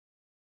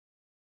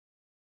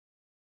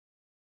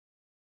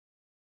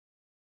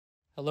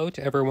Hello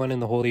to everyone in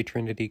the Holy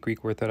Trinity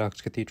Greek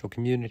Orthodox Cathedral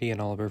community and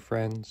all of our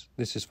friends.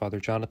 This is Father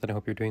Jonathan. I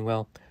hope you're doing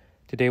well.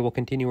 Today we'll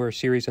continue our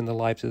series on the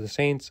lives of the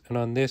saints, and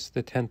on this,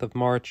 the 10th of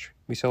March,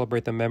 we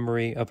celebrate the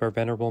memory of our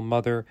Venerable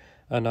Mother,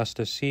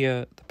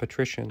 Anastasia, the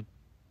Patrician.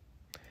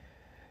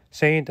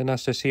 Saint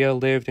Anastasia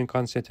lived in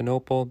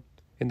Constantinople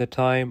in the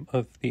time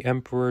of the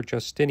Emperor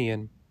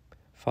Justinian,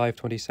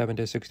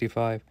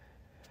 527-65.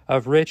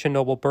 Of rich and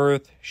noble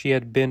birth, she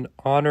had been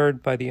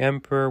honored by the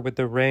emperor with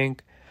the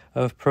rank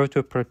of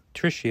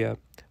protopatricia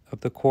of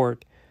the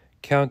court.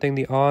 Counting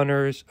the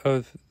honors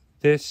of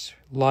this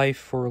life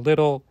for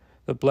little,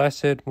 the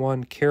Blessed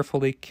One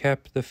carefully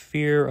kept the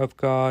fear of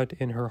God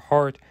in her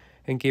heart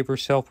and gave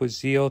herself with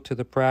zeal to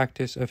the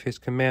practice of his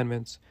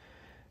commandments.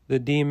 The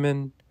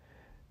demon,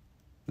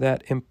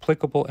 that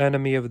implacable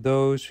enemy of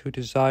those who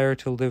desire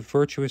to live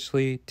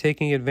virtuously,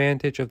 taking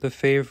advantage of the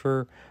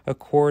favor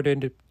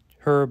accorded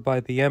her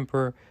by the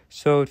emperor,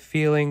 sowed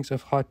feelings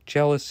of hot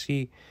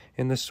jealousy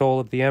in the soul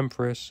of the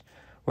empress.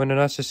 When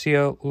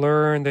Anastasia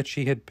learned that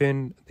she had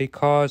been the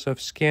cause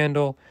of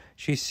scandal,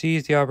 she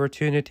seized the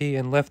opportunity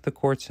and left the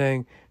court,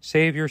 saying,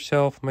 "Save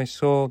yourself, my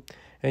soul,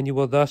 and you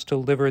will thus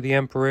deliver the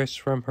empress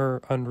from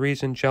her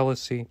unreasoned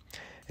jealousy,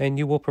 and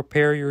you will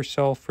prepare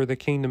yourself for the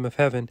kingdom of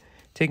heaven."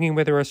 Taking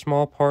with her a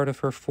small part of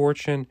her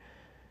fortune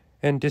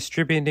and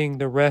distributing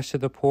the rest to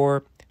the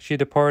poor, she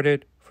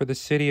departed for the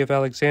city of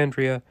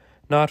Alexandria,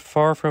 not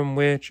far from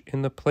which,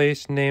 in the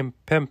place named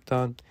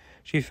Pempton,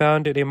 she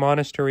founded a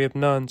monastery of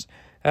nuns,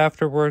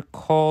 afterward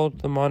called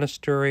the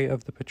Monastery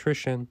of the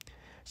Patrician.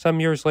 Some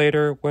years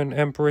later, when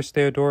Empress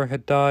Theodora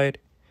had died,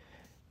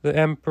 the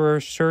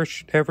emperor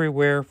searched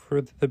everywhere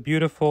for the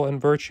beautiful and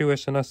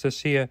virtuous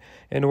Anastasia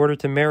in order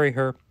to marry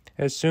her.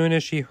 As soon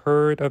as she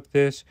heard of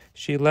this,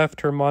 she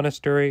left her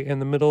monastery in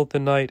the middle of the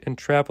night and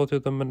traveled to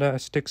the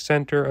monastic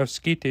center of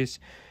Skytis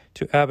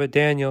to Abbot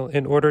Daniel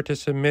in order to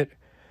submit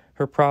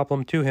her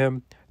problem to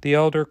him. The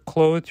elder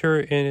clothed her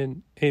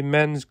in a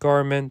men's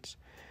garment,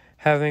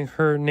 having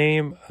her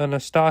name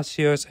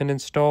Anastasios, and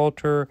installed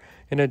her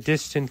in a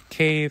distant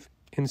cave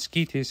in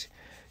Skytis,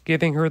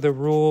 giving her the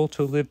rule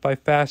to live by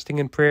fasting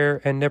and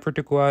prayer and never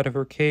to go out of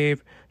her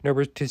cave,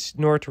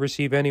 nor to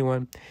receive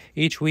anyone.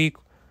 Each week,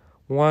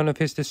 one of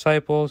his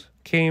disciples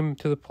came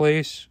to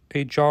place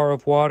a jar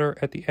of water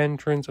at the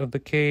entrance of the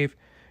cave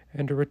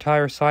and to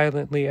retire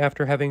silently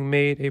after having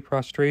made a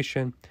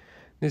prostration.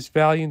 This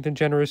valiant and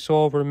generous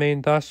soul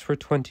remained thus for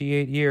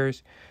 28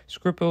 years,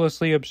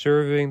 scrupulously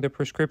observing the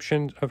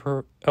prescriptions of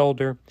her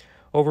elder.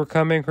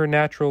 Overcoming her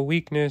natural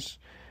weakness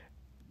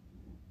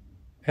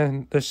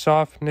and the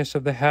softness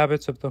of the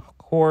habits of the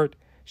court,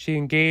 she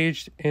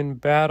engaged in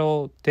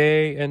battle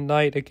day and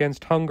night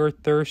against hunger,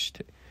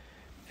 thirst,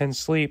 and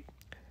sleep,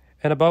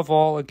 and above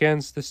all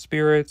against the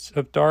spirits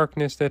of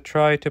darkness that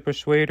tried to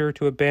persuade her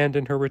to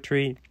abandon her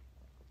retreat.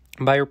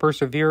 By her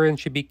perseverance,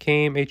 she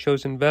became a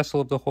chosen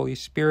vessel of the Holy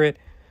Spirit,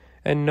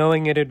 and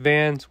knowing in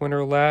advance when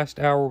her last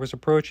hour was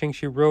approaching,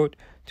 she wrote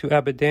to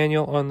Abbot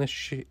Daniel on a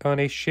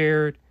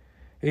shard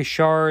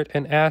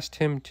and asked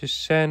him to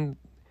send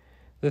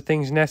the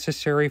things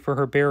necessary for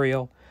her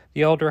burial.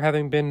 The elder,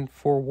 having been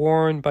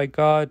forewarned by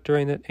God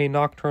during a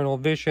nocturnal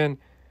vision,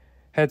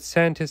 had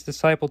sent his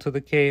disciple to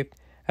the cave.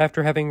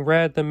 After having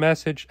read the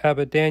message,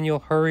 Abbot Daniel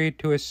hurried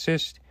to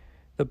assist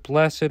the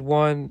Blessed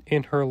One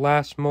in her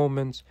last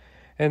moments,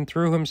 and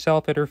threw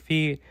himself at her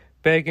feet,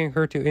 begging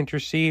her to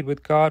intercede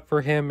with God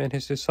for him and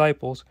his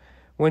disciples.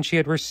 When she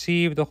had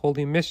received the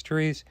holy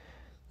mysteries,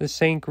 the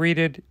saint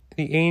greeted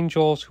the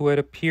angels who had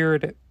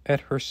appeared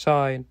at her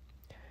side,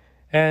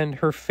 and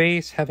her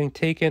face, having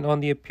taken on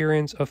the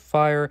appearance of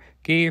fire,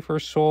 gave her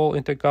soul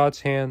into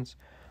God's hands.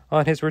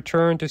 On his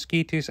return to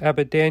Skytis,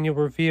 Abbot Daniel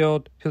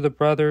revealed to the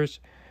brothers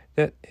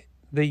that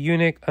the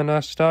eunuch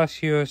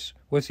Anastasios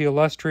was the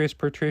illustrious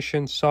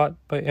patrician sought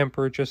by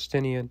Emperor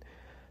Justinian.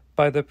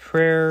 By the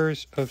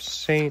prayers of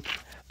Saint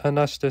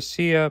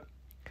Anastasia,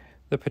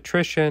 the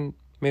Patrician,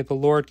 may the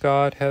Lord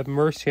God have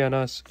mercy on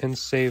us and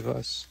save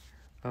us.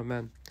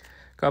 Amen.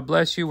 God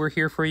bless you. We're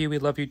here for you. We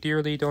love you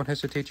dearly. Don't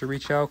hesitate to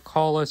reach out.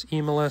 Call us,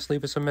 email us,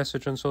 leave us a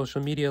message on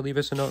social media. Leave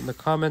us a note in the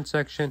comment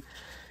section.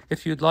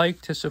 If you'd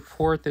like to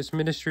support this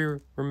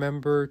ministry,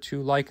 remember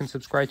to like and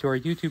subscribe to our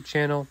YouTube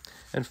channel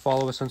and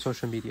follow us on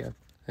social media.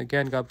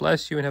 Again, God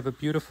bless you and have a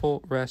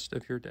beautiful rest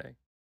of your day.